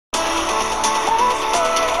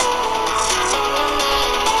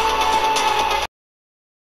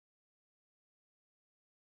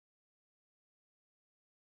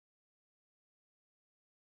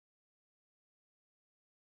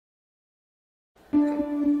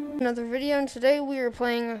Another video, and today we are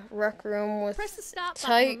playing Rec Room with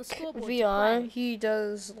Tyke VR. He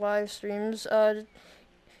does live streams.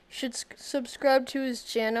 Should subscribe to his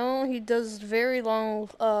channel. He does very long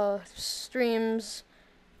streams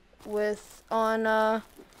on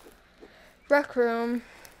Rec Room,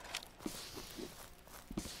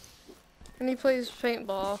 and he plays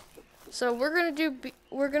paintball. So we're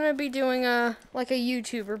gonna be doing like a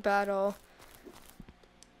YouTuber battle.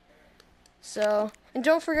 So, and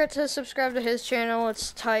don't forget to subscribe to his channel.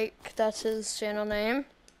 It's Tyke, that's his channel name.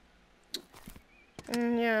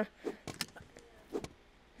 And yeah.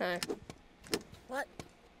 Hi. What?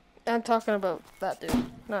 I'm talking about that dude,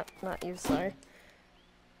 not you. Sorry.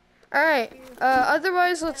 All right.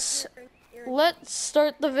 Otherwise, let's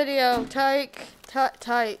start the video. Tyke.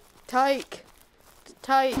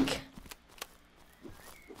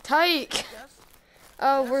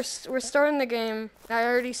 Oh, we're starting the game. I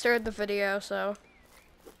already started the video, so.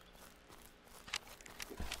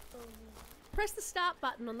 Press the start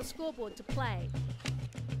button on the scoreboard to play.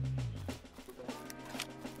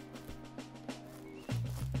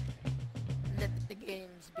 Let the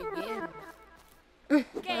games begin.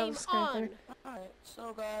 Game on. Alright,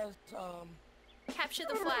 so guys, Capture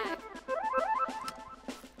the flag.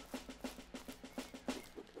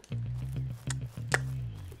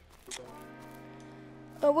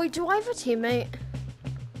 Oh wait, do I have a teammate?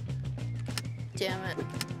 Damn it.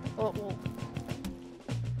 Oh, well.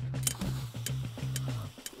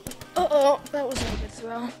 Uh-oh, that was a good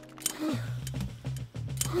throw.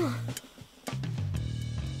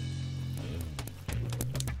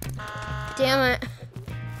 Damn it.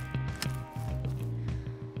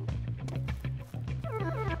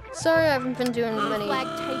 Sorry I haven't been doing many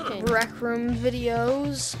Rec Room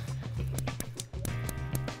videos.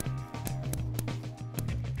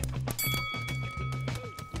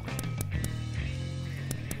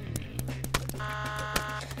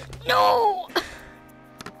 No!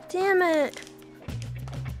 Damn it.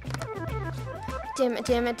 Damn it,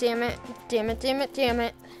 damn it, damn it. Damn it, damn it, damn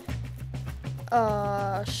it.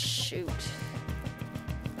 Shoot.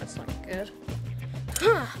 That's not good.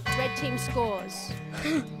 Red team scores.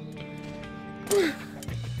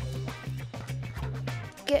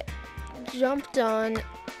 Get jumped on,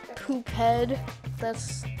 poop head.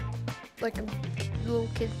 That's like a little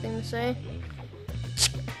kid thing to say.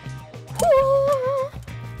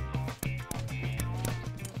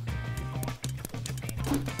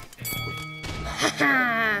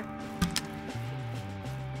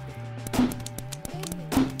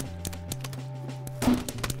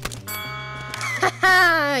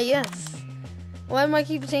 Yes. Why am I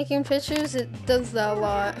keep taking pictures? It does that a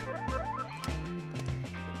lot.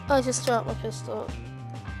 I just dropped my pistol.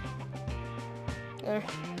 There.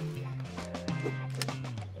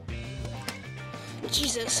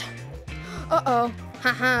 Jesus. Uh-oh.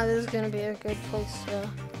 Haha, this is gonna be a good place to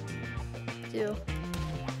do.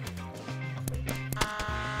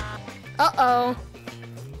 Uh-oh.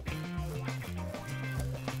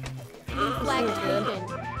 Blue flag taken.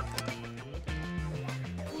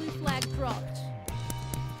 Blue flag dropped.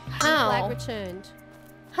 How? Blue flag returned.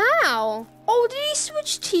 How? Oh, did he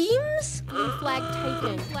switch teams? Blue flag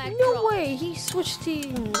taken. Flag No dropped. way, he switched Blue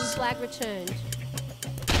teams. flag returned.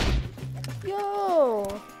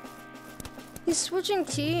 Yo. He's switching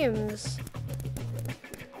teams.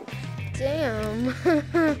 Damn.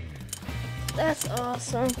 That's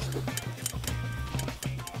awesome.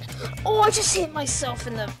 Oh, I just hit myself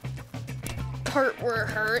in the part where it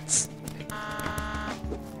hurts.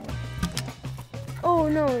 Oh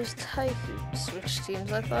no, it was Tyke who switched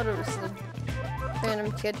teams. I thought it was the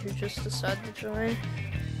random kid who just decided to join.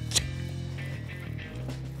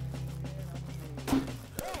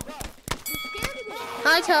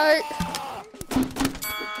 Hi, Tyke.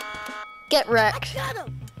 Get wrecked.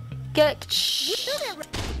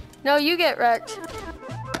 No, you get wrecked.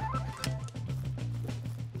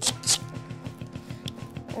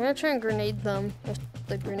 I'm gonna try and grenade them if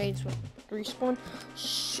the grenades will respawn.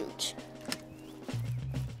 Shoot.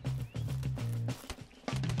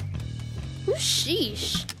 Who's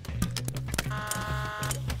sheesh?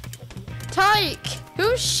 Tyke!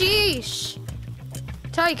 Who's sheesh?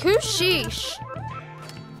 Tyke, who's sheesh?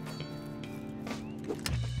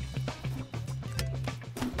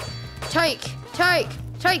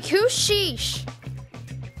 Tyke, who's sheesh?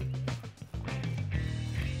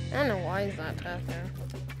 I don't know why he's not attacking.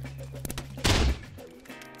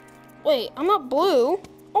 Wait, I'm not blue.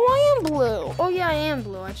 Oh, I am blue. Oh yeah, I am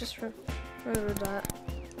blue. I just remembered that.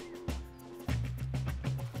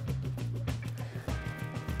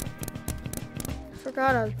 I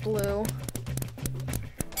forgot I was blue.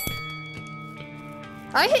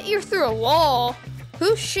 I hit you through a wall.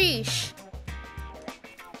 Who's sheesh?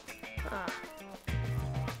 Ah.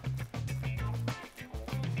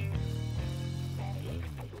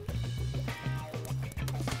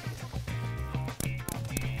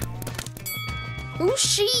 Who's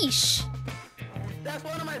sheesh? That's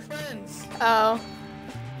one of my friends. Oh.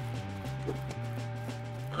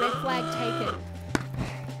 Red flag taken.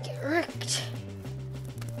 Get wrecked.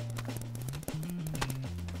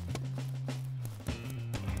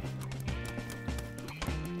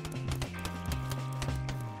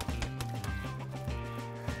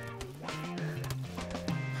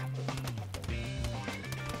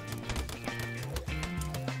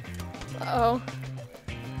 Uh-oh.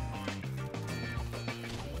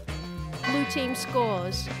 Blue team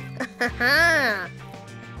scores.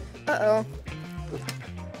 Uh-oh.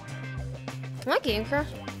 My game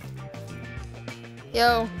crashed.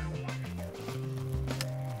 Yo.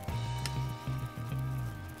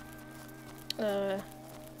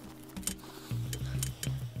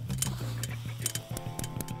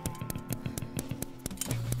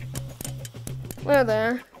 We're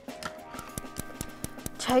there.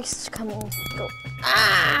 Tyke's coming. Go.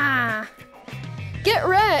 Ah! Get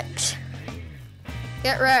wrecked!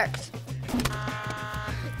 Get wrecked.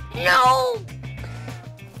 No!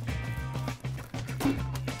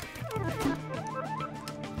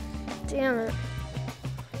 Damn it.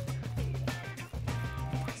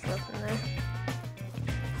 There's nothing there.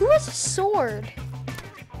 Who has a sword?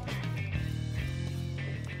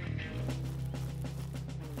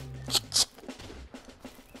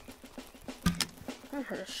 I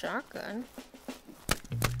heard a shotgun.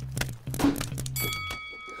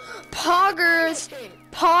 Poggers!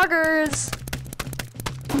 Poggers!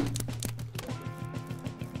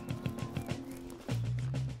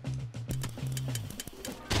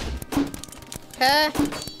 Okay.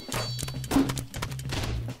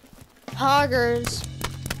 Poggers.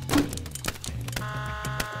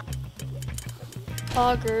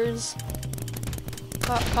 Poggers.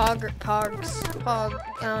 Pogs. Pog.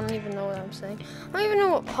 I don't even know what I'm saying. I don't even know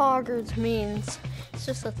what poggers means. It's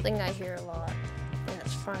just a thing I hear a lot. And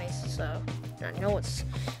it's funny, so I know it's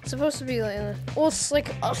supposed to be like, well, it's like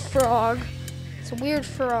a frog. It's a weird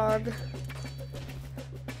frog.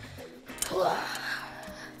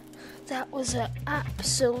 That was an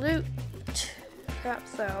absolute crap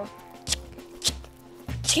though.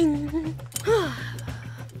 Ting.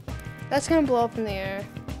 That's gonna blow up in the air.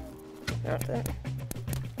 Nothing.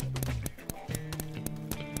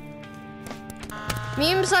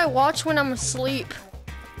 Memes I watch when I'm asleep.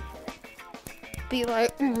 Be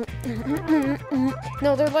like,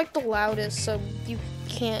 no, they're like the loudest, so you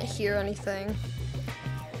can't hear anything.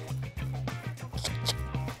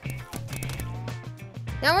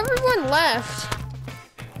 Now everyone left.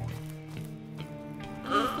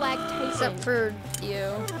 Blue flag taken. Except for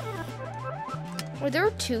you. Wait, there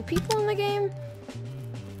were two people in the game?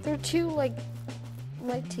 There were two, like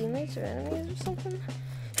teammates or enemies or something?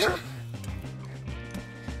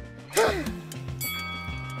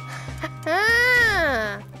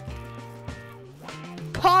 Ah!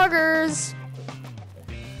 Poggers!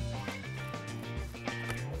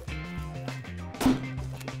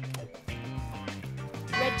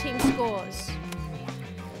 Red team scores.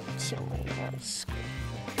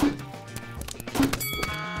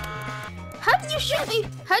 How did you shoot me?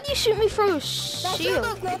 How did you shoot me from a shield?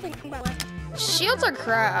 Shields are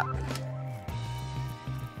crap.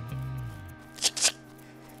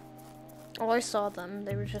 Oh, I saw them.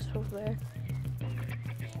 They were just over there.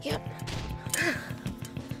 Yep.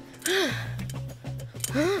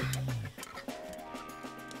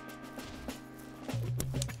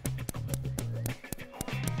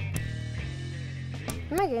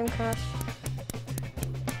 My game crashed.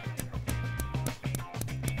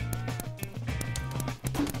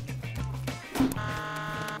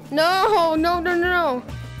 No, no, no, no, no.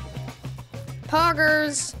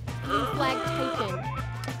 Poggers. Blue flag taken.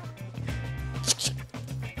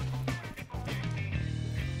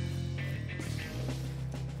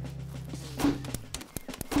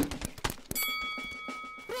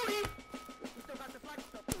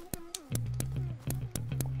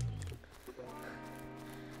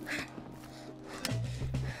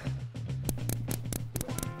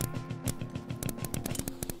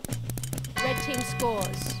 Red team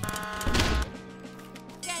scores.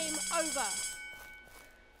 Game over.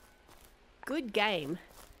 Good game.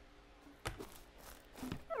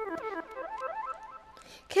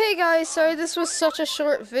 Okay guys, sorry this was such a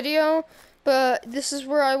short video, but this is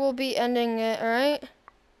where I will be ending it, alright?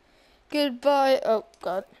 Goodbye. Oh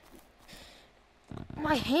god.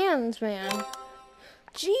 My hands, man.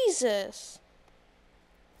 Jesus.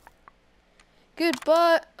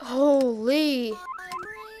 Goodbye. Holy.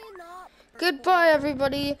 Goodbye,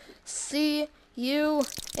 everybody. See you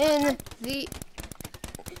in the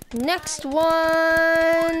next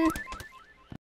one.